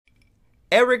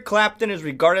Eric Clapton is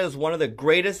regarded as one of the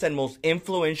greatest and most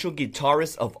influential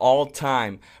guitarists of all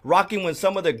time, rocking with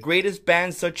some of the greatest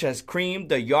bands such as Cream,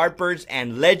 the Yardbirds,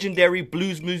 and legendary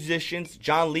blues musicians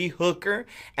John Lee Hooker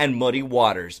and Muddy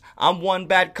Waters. I'm One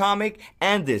Bad Comic,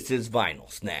 and this is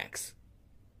Vinyl Snacks.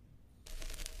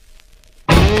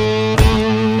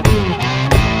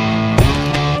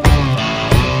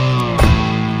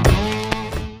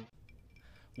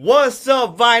 What's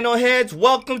up, vinyl heads?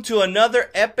 Welcome to another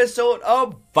episode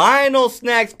of Vinyl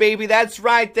Snacks, baby. That's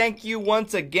right. Thank you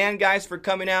once again, guys, for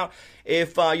coming out.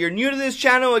 If you're new to this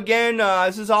channel, again,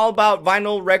 this is all about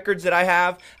vinyl records that I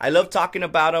have. I love talking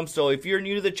about them. So if you're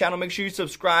new to the channel, make sure you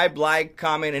subscribe, like,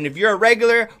 comment. And if you're a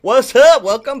regular, what's up?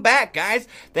 Welcome back, guys.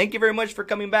 Thank you very much for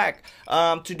coming back.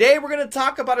 Today, we're going to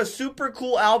talk about a super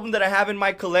cool album that I have in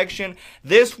my collection.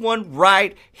 This one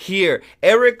right here.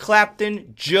 Eric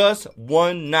Clapton, Just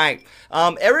One Night.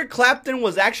 Eric Clapton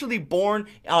was actually born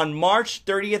on March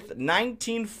 30th,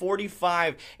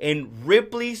 1945 in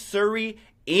Ripley, Surrey,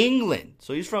 England.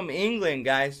 So he's from England,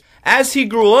 guys. As he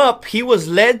grew up, he was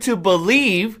led to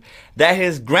believe that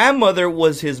his grandmother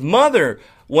was his mother,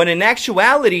 when in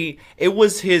actuality, it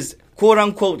was his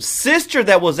quote-unquote sister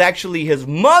that was actually his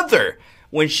mother.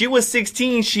 When she was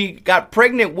 16, she got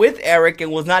pregnant with Eric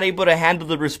and was not able to handle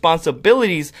the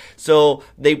responsibilities. So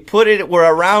they put it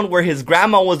around where his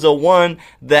grandma was the one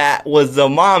that was the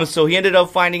mom. So he ended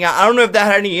up finding out. I don't know if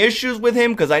that had any issues with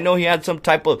him, because I know he had some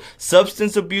type of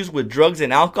substance abuse with drugs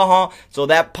and alcohol. So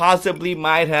that possibly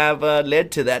might have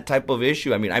led to that type of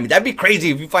issue. I mean, that'd be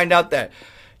crazy if you find out that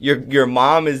your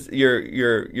mom is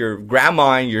your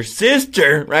grandma and your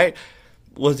sister, right,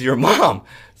 was your mom.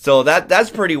 So that's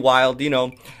pretty wild, you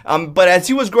know. But as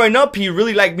he was growing up, he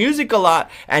really liked music a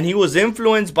lot, and he was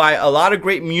influenced by a lot of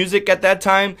great music at that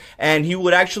time, and he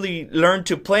would actually learn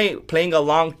to playing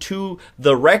along to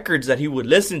the records that he would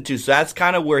listen to. So that's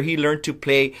kind of where he learned to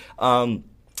play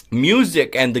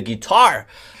music and the guitar.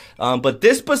 But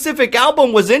this specific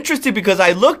album was interesting because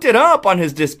I looked it up on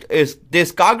his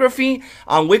discography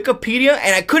on Wikipedia,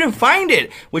 and I couldn't find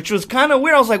it, which was kind of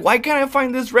weird. I was like, why can't I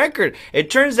find this record? It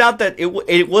turns out that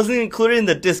it wasn't included in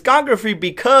the discography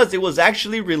because it was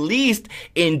actually released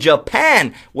in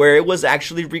Japan, where it was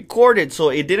actually recorded. So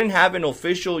it didn't have an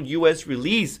official US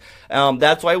release.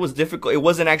 That's why it was difficult. It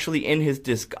wasn't actually in his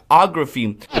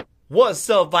discography. What's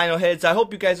up, vinyl heads? I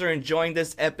hope you guys are enjoying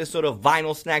this episode of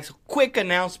Vinyl Snacks. Quick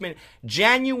announcement,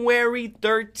 January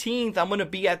 13th, I'm going to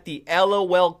be at the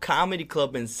LOL Comedy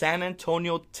Club in San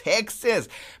Antonio, Texas.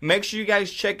 Make sure you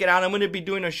guys check it out. I'm going to be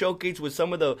doing a showcase with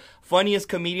some of the funniest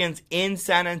comedians in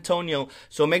San Antonio.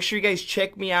 So make sure you guys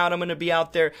check me out. I'm going to be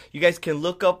out there. You guys can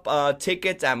look up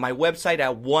tickets at my website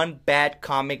at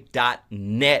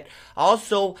onebadcomic.net.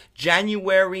 Also,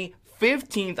 January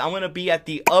 15th, I'm going to be at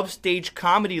the Upstage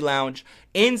Comedy Lounge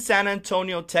in San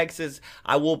Antonio, Texas.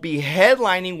 I will be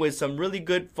headlining with some really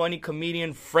good, funny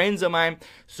comedian friends of mine.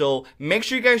 So make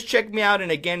sure you guys check me out.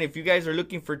 And again, if you guys are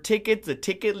looking for tickets, the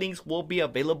ticket links will be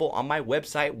available on my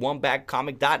website,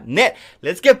 onebadcomic.net.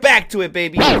 Let's get back to it,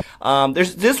 baby.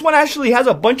 This one actually has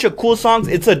a bunch of cool songs.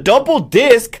 It's a double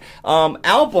disc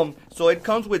album, so it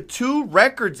comes with 2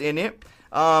 records in it.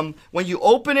 When you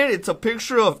open it, it's a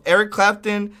picture of Eric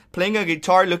Clapton playing a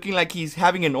guitar looking like he's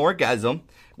having an orgasm,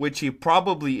 which he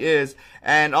probably is.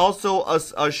 And also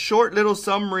a short little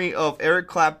summary of Eric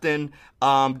Clapton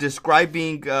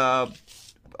describing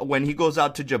when he goes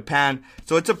out to Japan.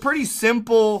 So it's a pretty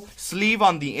simple sleeve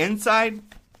on the inside.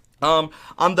 On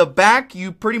the back,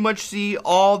 you pretty much see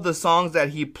all the songs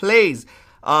that he plays,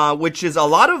 which is a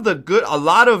lot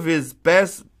of his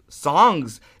best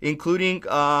songs, including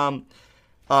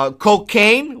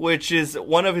Cocaine, which is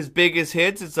one of his biggest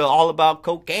hits. It's all about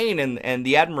cocaine and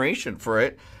the admiration for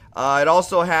it. It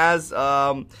also has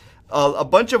a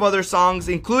bunch of other songs,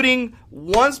 including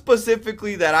one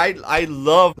specifically that I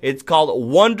love. It's called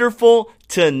Wonderful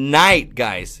Tonight,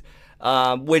 guys,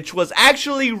 which was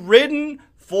actually written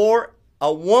for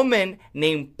a woman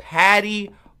named Pattie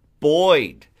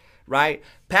Boyd, right?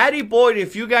 Pattie Boyd,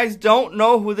 if you guys don't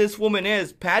know who this woman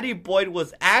is, Pattie Boyd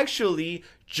was actually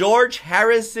George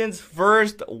Harrison's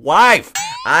first wife.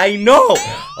 I know.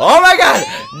 Oh my God.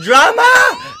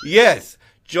 Drama. Yes.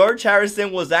 George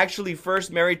Harrison was actually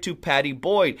first married to Pattie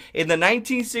Boyd. In the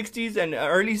 1960s and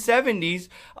early 70s,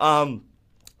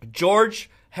 George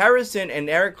Harrison and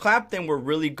Eric Clapton were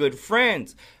really good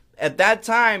friends. At that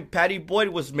time, Pattie Boyd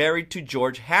was married to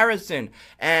George Harrison,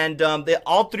 and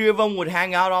all 3 of them would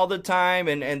hang out all the time,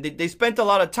 and they spent a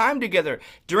lot of time together.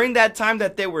 During that time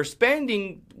that they were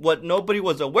spending, what nobody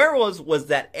was aware was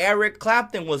that Eric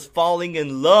Clapton was falling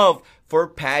in love for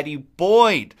Pattie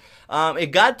Boyd.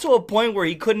 It got to a point where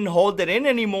he couldn't hold it in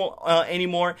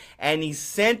anymore, and he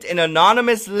sent an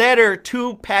anonymous letter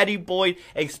to Pattie Boyd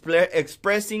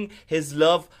expressing his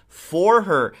love for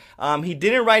her. He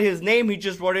didn't write his name, he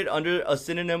just wrote it under a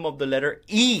synonym of the letter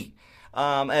E.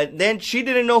 And then she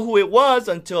didn't know who it was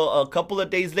until a couple of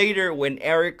days later when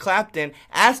Eric Clapton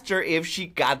asked her if she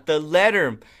got the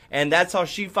letter. And that's how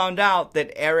she found out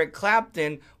that Eric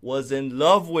Clapton was in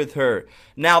love with her.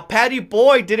 Now, Pattie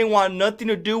Boyd didn't want nothing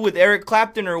to do with Eric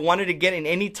Clapton or wanted to get in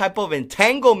any type of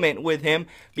entanglement with him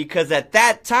because at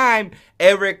that time,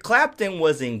 Eric Clapton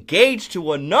was engaged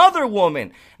to another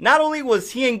woman. Not only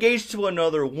was he engaged to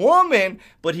another woman,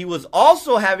 but he was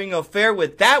also having an affair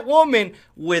with that woman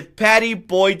with Pattie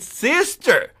Boyd's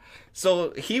sister.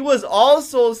 So he was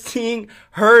also seeing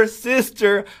her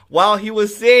sister while he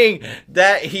was saying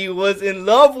that he was in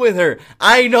love with her.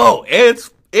 I know,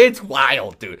 it's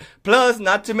wild, dude. Plus,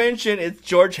 not to mention, it's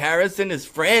George Harrison, his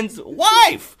friend's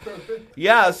wife.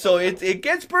 Yeah, so it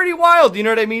gets pretty wild, you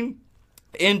know what I mean?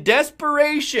 In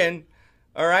desperation,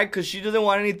 all right, because she doesn't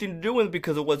want anything to do with it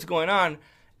because of what's going on,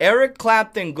 Eric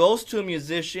Clapton goes to a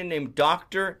musician named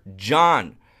Dr.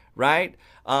 John, right?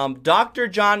 Dr.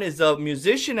 John is a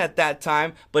musician at that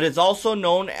time, but is also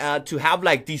known to have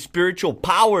like these spiritual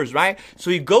powers, right? So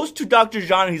he goes to Dr.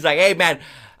 John and he's like, hey man,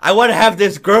 I want to have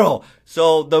this girl.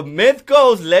 So the myth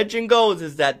goes, legend goes,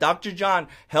 is that Dr. John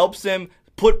helps him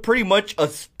put pretty much a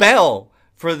spell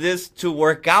for this to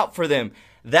work out for them.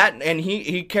 And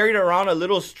he carried around a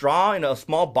little straw in a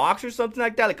small box or something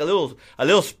like that, like a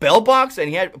little spell box, and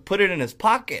he had put it in his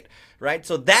pocket, right?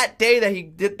 So that day that he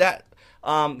did that,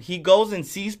 he goes and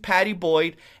sees Pattie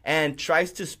Boyd and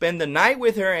tries to spend the night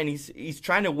with her, and he's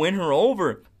trying to win her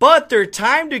over. But their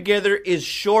time together is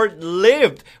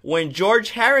short-lived when George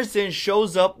Harrison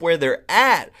shows up where they're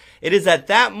at. It is at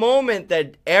that moment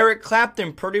that Eric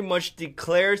Clapton pretty much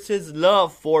declares his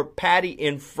love for Pattie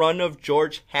in front of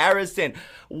George Harrison.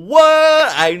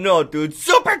 What? I know, dude.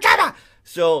 Super drama!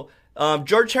 So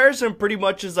George Harrison pretty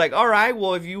much is like, all right,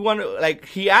 well, if you want to, like,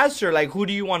 he asks her, like, who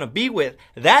do you want to be with?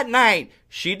 That night,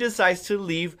 she decides to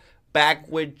leave back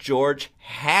with George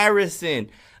Harrison.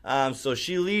 So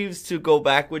she leaves to go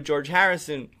back with George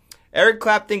Harrison. Eric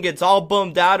Clapton gets all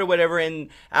bummed out or whatever, and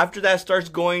after that starts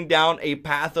going down a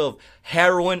path of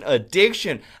heroin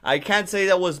addiction. I can't say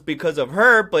that was because of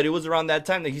her, but it was around that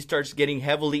time that he starts getting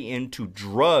heavily into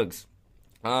drugs.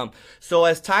 So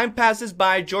as time passes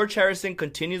by, George Harrison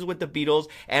continues with the Beatles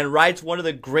and writes one of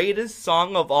the greatest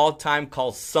songs of all time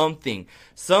called Something.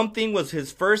 Something was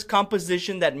his first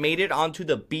composition that made it onto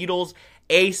the Beatles'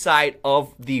 A-side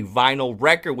of the vinyl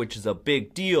record, which is a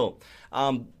big deal.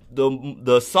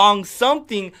 The song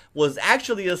Something was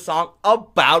actually a song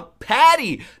about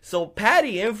Pattie. So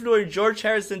Pattie influenced George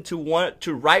Harrison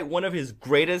to write one of his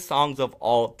greatest songs of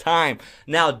all time.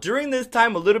 Now, during this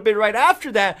time, a little bit right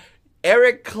after that,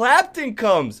 Eric Clapton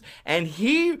comes and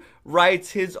he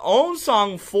writes his own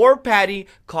song for Pattie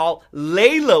called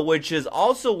Layla, which is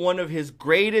also one of his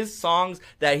greatest songs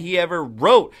that he ever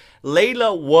wrote.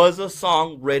 Layla was a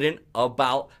song written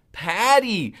about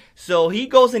Pattie. So he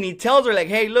goes and he tells her, like,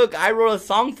 hey, look, I wrote a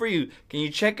song for you. Can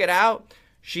you check it out?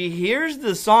 She hears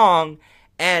the song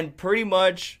and pretty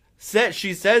much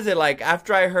she says it like,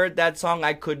 after I heard that song,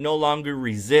 I could no longer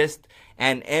resist,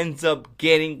 and ends up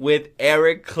getting with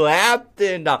Eric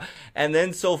Clapton. And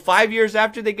then so 5 years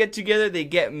after they get together, they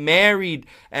get married.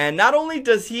 And not only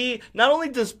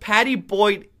does Pattie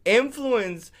Boyd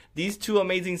influence these two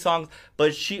amazing songs,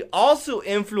 but she also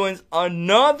influenced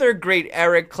another great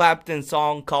Eric Clapton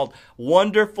song called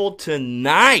Wonderful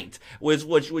Tonight,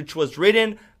 which was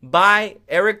written by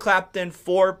Eric Clapton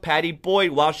for Pattie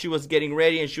Boyd while she was getting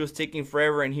ready and she was taking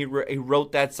forever, and he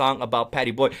wrote that song about Pattie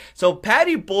Boyd. So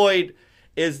Pattie Boyd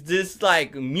is this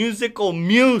like musical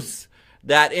muse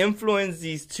that influenced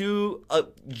these two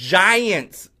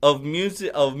giants of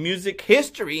music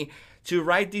history to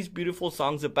write these beautiful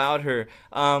songs about her.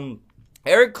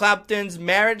 Eric Clapton's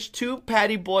marriage to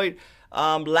Pattie Boyd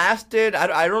lasted,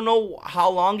 I don't know how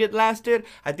long it lasted.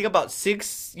 I think about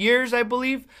 6 years, I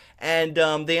believe. And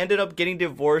they ended up getting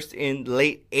divorced in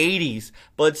late 80s.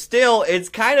 But still, it's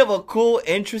kind of a cool,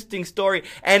 interesting story.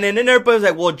 And then everybody's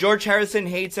like, well, George Harrison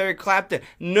hates Eric Clapton.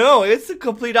 No, it's the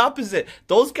complete opposite.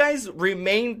 Those guys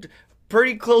remained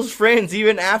pretty close friends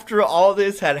even after all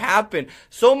this had happened.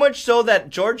 So much so that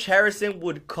George Harrison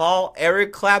would call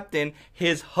Eric Clapton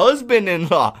his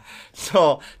husband-in-law.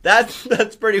 So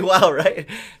that's pretty wild, right?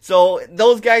 So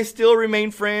those guys still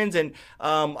remain friends, and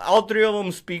all three of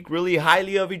them speak really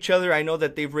highly of each other. I know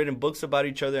that they've written books about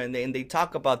each other, and they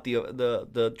talk about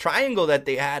the triangle that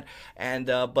they had, and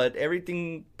but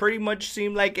everything pretty much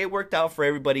seemed like it worked out for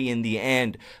everybody in the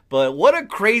end. But what a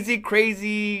crazy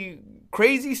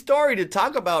story to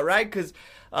talk about, right? Because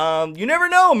you never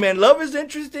know, man. Love is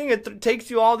interesting. It takes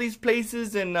you all these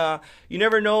places, and you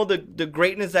never know the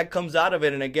greatness that comes out of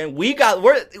it. And again,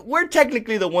 we're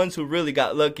technically the ones who really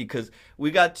got lucky, because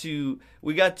we got some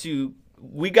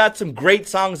great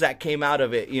songs that came out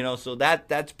of it, you know. So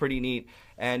that's pretty neat.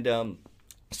 And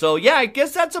so yeah, I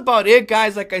guess that's about it,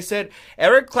 guys. Like I said,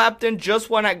 Eric Clapton just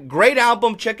won a great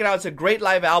album. Check it out. It's a great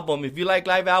live album. If you like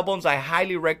live albums, I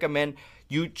highly recommend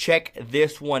you check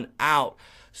this one out.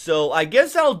 So I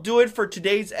guess I'll do it for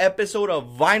today's episode of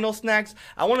Vinyl Snacks.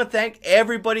 I want to thank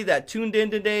everybody that tuned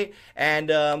in today, and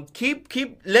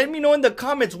let me know in the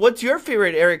comments, what's your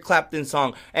favorite Eric Clapton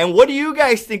song, and what do you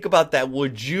guys think about that?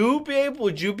 Would you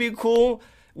be cool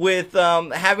with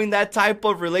having that type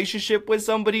of relationship with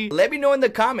somebody? Let me know in the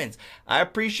comments. I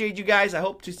appreciate you guys. I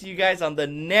hope to see you guys on the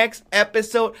next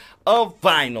episode of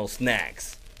Vinyl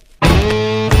Snacks.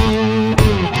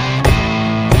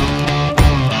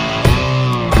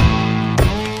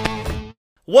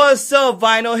 What's up,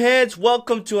 Vinyl Heads?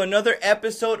 Welcome to another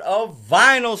episode of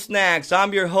Vinyl Snacks.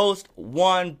 I'm your host,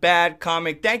 One Bad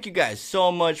Comic. Thank you guys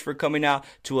so much for coming out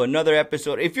to another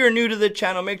episode. If you're new to the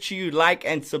channel, make sure you like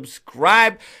and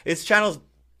subscribe. This channel's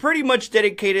pretty much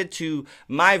dedicated to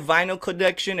my vinyl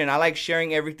collection, and I like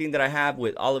sharing everything that I have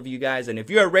with all of you guys. And if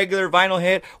you're a regular vinyl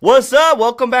head, what's up?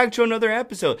 Welcome back to another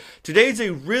episode. Today's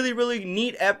a really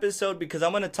neat episode, because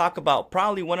I'm going to talk about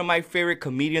probably one of my favorite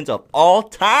comedians of all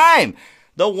time.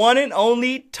 The one and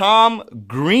only Tom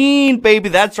Green, baby.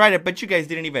 That's right. I bet you guys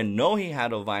didn't even know he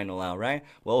had a vinyl out, right?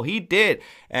 Well, he did.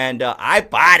 And I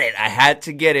bought it. I had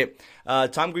to get it.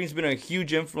 Tom Green's been a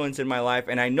huge influence in my life,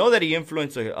 and I know that he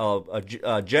influenced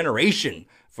a generation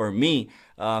for me.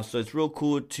 So it's real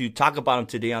cool to talk about him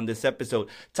today on this episode.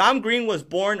 Tom Green was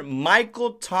born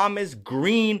Michael Thomas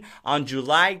Green on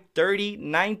July 30,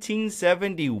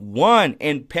 1971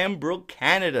 in Pembroke,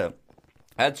 Canada.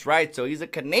 That's right. So he's a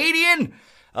Canadian.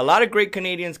 A lot of great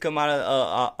Canadians come out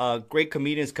of great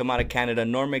comedians come out of Canada.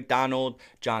 Norm Macdonald,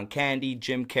 John Candy,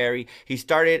 Jim Carrey. He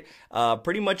started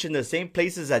pretty much in the same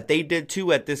places that they did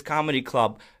too, at this comedy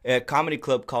club called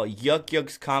Yuck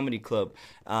Yucks Comedy Club.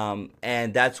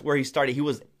 And that's where he started. He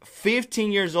was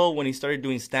 15 years old when he started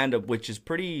doing stand-up, which is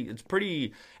pretty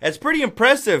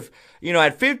impressive. You know,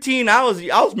 at 15, I was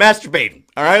masturbating.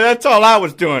 All right, that's all I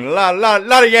was doing. A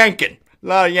lot of yanking. A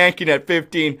lot of yanking at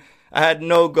 15. I had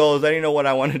no goals. I didn't know what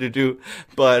I wanted to do,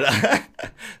 but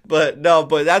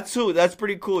that's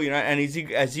pretty cool, you know. And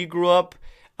as he grew up,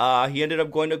 he ended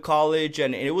up going to college,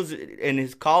 and it was in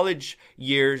his college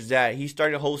years that he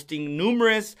started hosting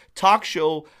numerous talk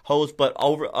show hosts, but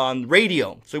over on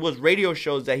radio. So it was radio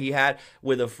shows that he had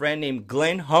with a friend named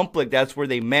Glenn Humplick. That's where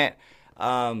they met.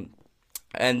 And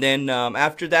then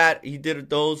after that, he did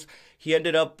those. He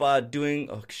ended up doing.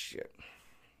 Oh shit!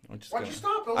 Why'd you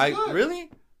stop? It was good. Really?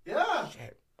 Yeah.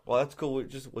 Shit. Well, that's cool.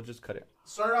 We'll just cut it.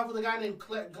 Start off with a guy named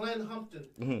Glenn Humpton.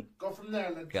 Mm-hmm. Go from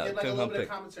there and give like a little bit of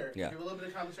commentary. Yeah. Give a little bit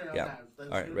of commentary on that. All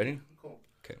right, ready? Cool.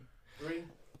 Okay. 3,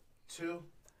 2.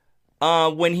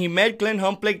 When he met Glenn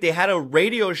Humplick, they had a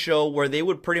radio show where they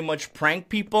would pretty much prank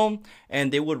people,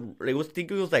 and they would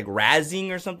think it was like razzing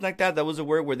or something like that. That was a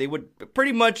word where they would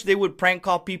prank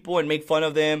call people and make fun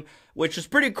of them, which was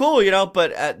pretty cool, you know.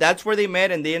 But that's where they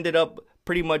met, and they ended up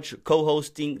pretty much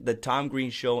co-hosting the Tom Green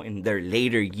Show in their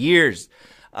later years.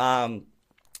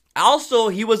 Also,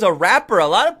 he was a rapper. A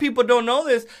lot of people don't know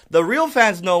this. The real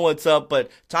fans know what's up, but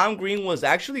Tom Green was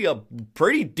actually he's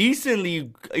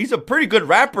a pretty good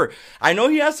rapper. I know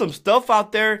he has some stuff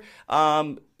out there.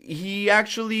 He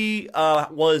actually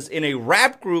was in a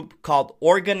rap group called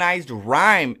Organized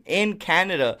Rhyme in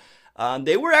Canada.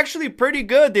 They were actually pretty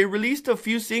good. They released a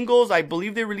few singles. I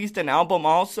believe they released an album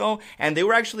also. And they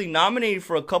were actually nominated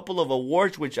for a couple of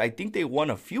awards, which I think they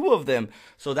won a few of them.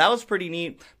 So that was pretty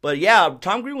neat. But yeah,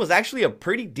 Tom Green was actually a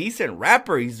pretty decent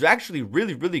rapper. He's actually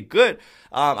really good.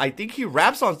 I think he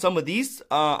raps on some of these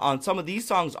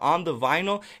songs on the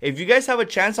vinyl. If you guys have a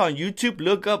chance on YouTube,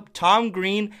 look up Tom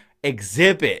Green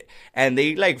Exhibit. And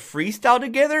they like freestyle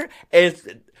together.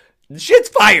 Shit's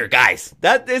fire, guys.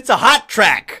 It's a hot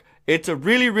track. It's a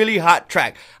really, really hot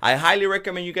track. I highly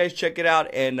recommend you guys check it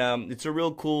out. And it's a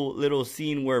real cool little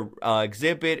scene where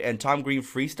Exhibit and Tom Green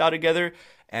freestyle together.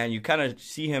 And you kind of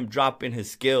see him drop in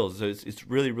his skills. So it's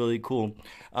really, really cool.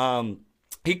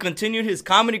 He continued his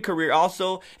comedy career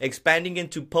also expanding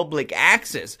into public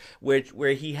access,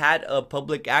 where he had a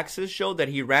public access show that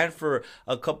he ran for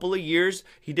a couple of years.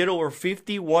 He did over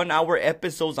 51-hour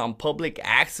episodes on public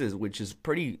access, which is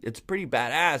pretty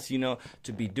badass, you know,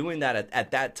 to be doing that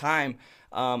at that time.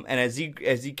 And as he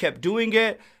kept doing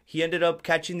it, he ended up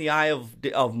catching the eye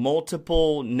of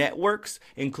multiple networks,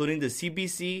 including the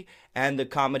CBC and the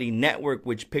Comedy Network,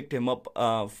 which picked him up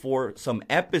for some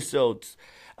episodes.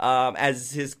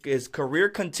 As his career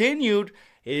continued,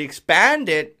 it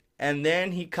expanded, and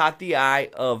then he caught the eye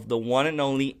of the one and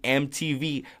only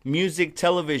MTV, Music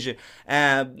Television.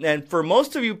 And for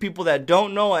most of you people that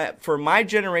don't know, for my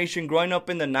generation, growing up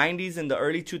in the 90s and the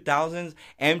early 2000s,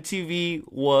 MTV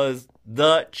was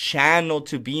the channel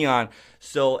to be on.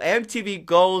 So MTV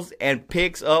goes and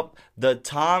picks up the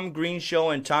Tom Green Show,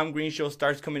 and Tom Green Show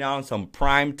starts coming out on some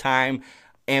prime time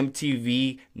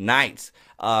MTV nights.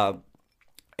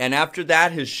 And after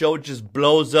that, his show just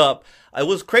blows up. It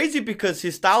was crazy because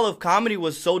his style of comedy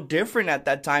was so different at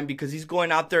that time, because he's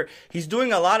going out there, he's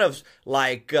doing a lot of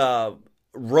like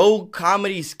rogue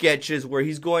comedy sketches where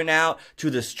he's going out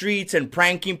to the streets and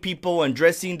pranking people and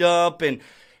dressing up, and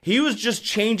he was just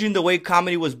changing the way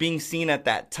comedy was being seen at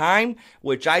that time,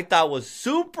 which I thought was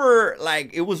super,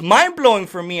 like, it was mind-blowing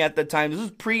for me at the time. This was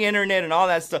pre-internet and all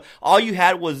that stuff. All you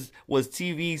had was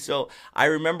TV. So I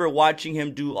remember watching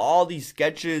him do all these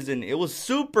sketches, and it was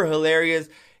super hilarious.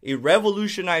 It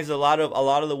revolutionized a lot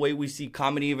of the way we see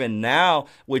comedy even now,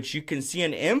 which you can see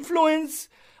an influence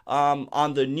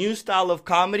on the new style of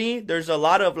comedy. There's a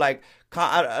lot of like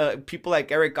people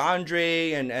like Eric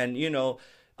Andre and you know,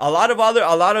 a lot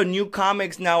of new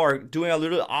comics now are doing a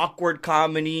little awkward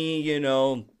comedy, you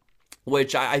know,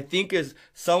 which I think is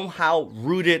somehow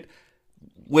rooted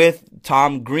with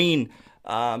Tom Green.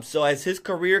 So as his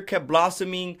career kept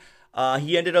blossoming,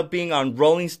 he ended up being on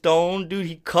Rolling Stone. Dude,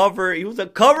 he was a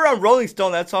cover on Rolling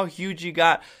Stone. That's how huge he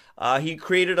got. He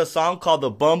created a song called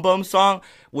the Bum Bum Song,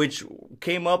 which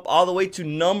came up all the way to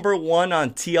 #1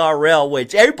 on TRL,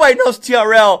 which everybody knows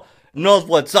TRL knows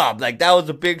what's up. Like, that was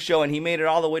a big show, and he made it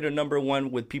all the way to #1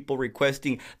 with people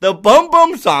requesting the Bum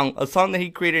Bum Song, a song that he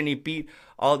created, and he beat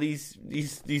all these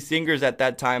singers at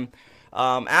that time.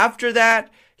 After that,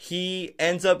 he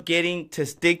ends up getting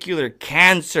testicular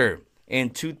cancer in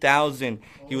 2000.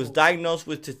 He was diagnosed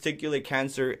with testicular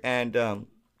cancer, and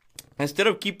instead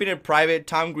of keeping it private,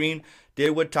 Tom Green did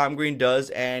what Tom Green does,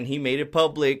 and he made it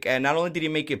public. And not only did he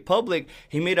make it public,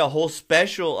 he made a whole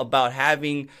special about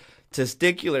having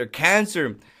testicular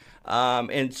cancer.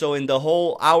 And so in the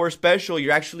whole hour special,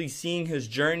 you're actually seeing his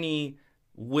journey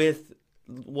with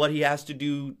what he has to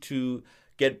do to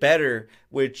get better,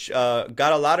 which got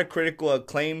a lot of critical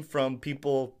acclaim from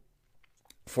people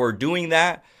for doing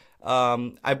that.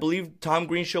 I believe Tom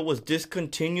Green Show was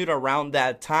discontinued around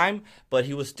that time, but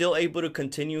he was still able to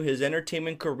continue his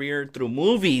entertainment career through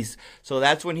movies. So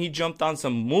that's when he jumped on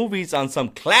some movies, on some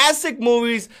classic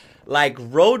movies like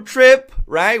Road Trip,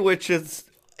 right? Which is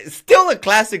still a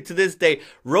classic to this day.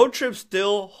 Road Trip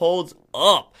still holds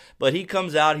up, but he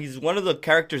comes out, he's one of the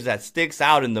characters that sticks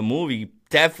out in the movie,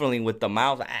 definitely with the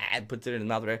mouth, puts it in his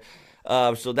mouth,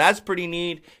 right? So that's pretty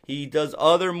neat. He does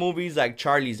other movies like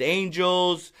Charlie's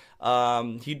Angels.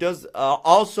 He does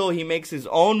also, he makes his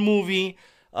own movie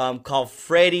called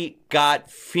Freddy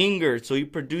Got Fingered. So he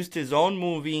produced his own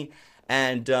movie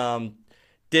and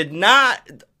did not,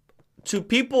 to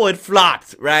people it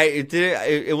flopped, right?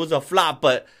 It was a flop,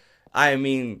 but I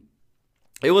mean,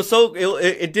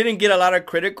 it didn't get a lot of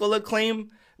critical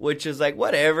acclaim, which is like,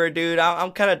 whatever, dude.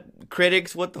 I'm kind of,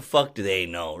 critics, what the fuck do they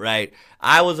know, right?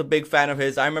 I was a big fan of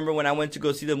his. I remember when I went to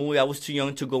go see the movie, I was too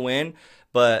young to go in,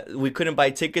 but we couldn't buy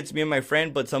tickets, me and my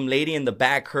friend, but some lady in the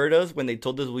back heard us when they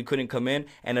told us we couldn't come in,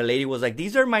 and a lady was like,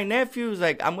 these are my nephews,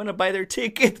 like, I'm gonna buy their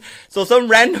tickets. So some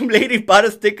random lady bought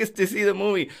us tickets to see the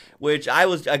movie, which I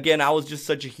was just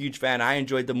such a huge fan. I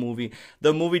enjoyed the movie.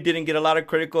 The movie didn't get a lot of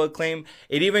critical acclaim.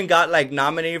 It even got like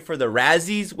nominated for the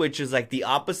Razzies, which is like the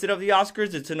opposite of the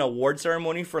Oscars. It's an award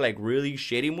ceremony for like really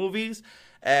shitty movies.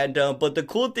 And but the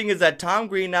cool thing is that Tom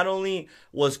Green not only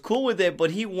was cool with it,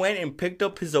 but he went and picked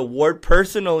up his award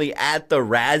personally at the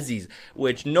Razzies,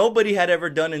 which nobody had ever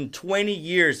done in 20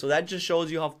 years. So that just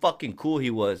shows you how fucking cool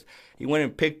he was. He went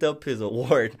and picked up his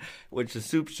award, which is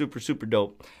super, super, super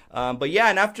dope. But yeah,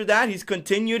 and after that, he's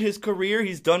continued his career.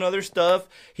 He's done other stuff.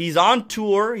 He's on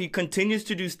tour. He continues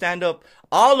to do stand-up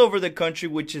all over the country,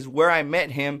 which is where I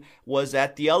met him, was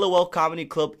at the LOL Comedy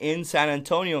Club in San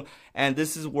Antonio. And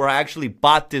this is where I actually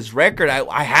bought this record.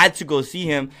 I had to go see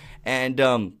him.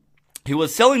 And he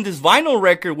was selling this vinyl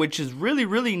record, which is really,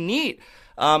 really neat.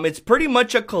 It's pretty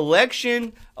much a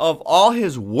collection of all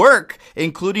his work,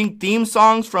 including theme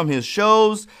songs from his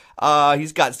shows.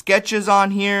 He's got sketches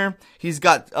on here. He's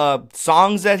got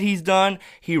songs that he's done.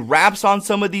 He raps on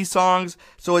some of these songs.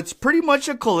 So it's pretty much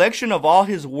a collection of all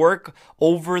his work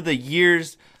over the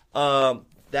years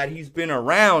that he's been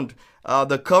around.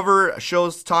 The cover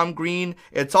shows Tom Green.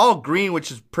 It's all green,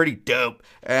 which is pretty dope.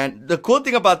 And the cool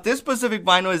thing about this specific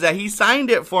vinyl is that he signed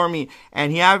it for me.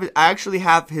 And I actually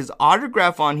have his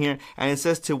autograph on here. And it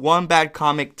says, "To one bad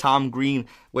comic, Tom Green,"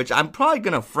 which I'm probably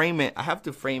going to frame it. I have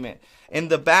to frame it. In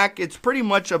the back, it's pretty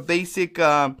much a basic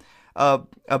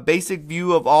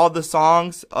view of all the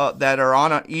songs that are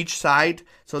on each side.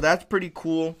 So that's pretty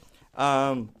cool.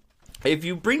 If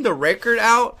you bring the record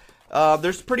out,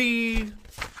 there's pretty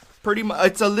much,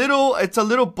 it's a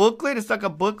little booklet. It's like a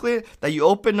booklet that you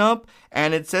open up,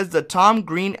 and it says the Tom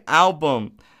Green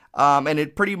album, and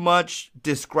it pretty much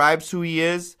describes who he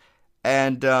is.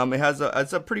 And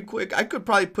it's a pretty quick. I could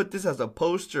probably put this as a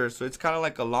poster, so it's kind of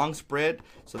like a long spread.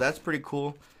 So that's pretty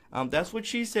cool. That's what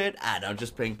she said. No, I'm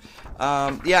just playing.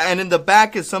 Yeah, and in the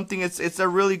back is something. It's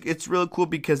really cool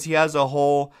because he has a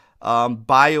whole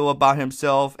bio about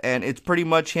himself, and it's pretty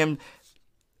much him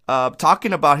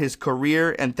talking about his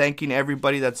career and thanking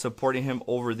everybody that's supporting him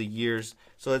over the years.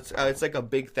 So it's like a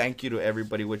big thank you to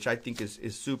everybody, which I think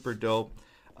is super dope.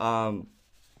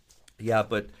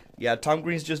 Yeah, Tom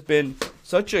Green's just been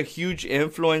such a huge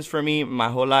influence for me my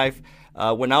whole life.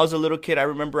 When I was a little kid, I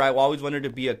remember I always wanted to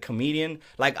be a comedian.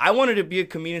 Like, I wanted to be a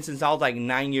comedian since I was like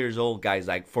 9 years old, guys.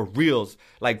 Like, for reals.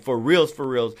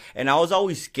 And I was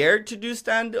always scared to do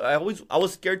stand-up. I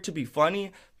was scared to be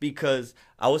funny because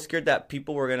I was scared that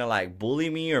people were gonna like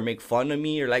bully me or make fun of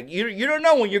me, or like you don't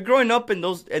know, when you're growing up in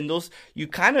those you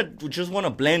kind of just want to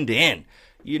blend in.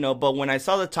 But when I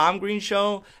saw the Tom Green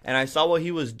show and I saw what he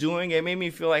was doing, it made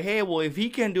me feel like, hey, well, if he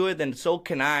can do it, then so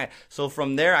can I. So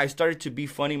from there, I started to be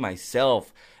funny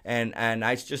myself. And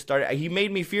I just started, he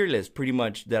made me fearless, pretty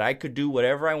much, that I could do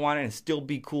whatever I wanted and still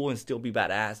be cool and still be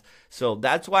badass. So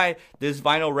that's why this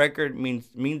vinyl record means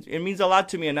a lot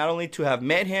to me. And not only to have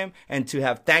met him and to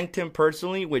have thanked him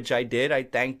personally, which I did. I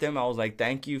thanked him. I was like,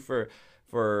 thank you for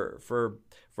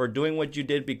doing what you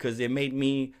did, because it made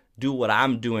me do what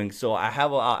I'm doing. So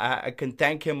I can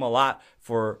thank him a lot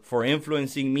for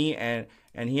influencing me, and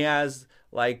he has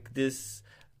like this,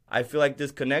 I feel like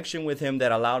this connection with him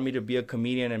that allowed me to be a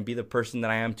comedian and be the person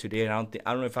that I am today. And I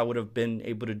don't know if I would have been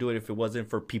able to do it if it wasn't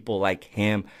for people like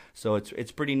him. So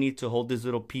it's pretty neat to hold this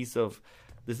little piece of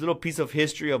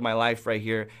history of my life right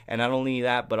here. And not only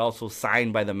that, but also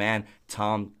signed by the man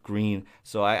Tom Green.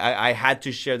 So I had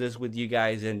to share this with you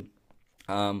guys, and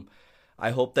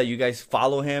I hope that you guys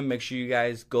follow him. Make sure you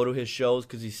guys go to his shows,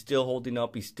 because he's still holding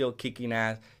up. He's still kicking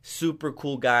ass. Super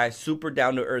cool guy. Super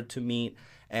down to earth to meet.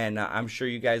 And I'm sure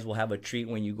you guys will have a treat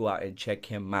when you go out and check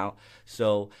him out.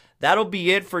 So that'll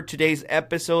be it for today's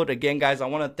episode. Again, guys, I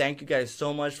want to thank you guys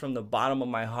so much from the bottom of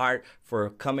my heart for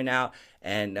coming out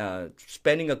and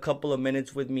spending a couple of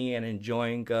minutes with me and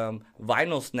enjoying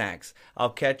vinyl snacks. I'll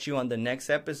catch you on the next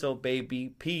episode,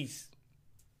 baby. Peace.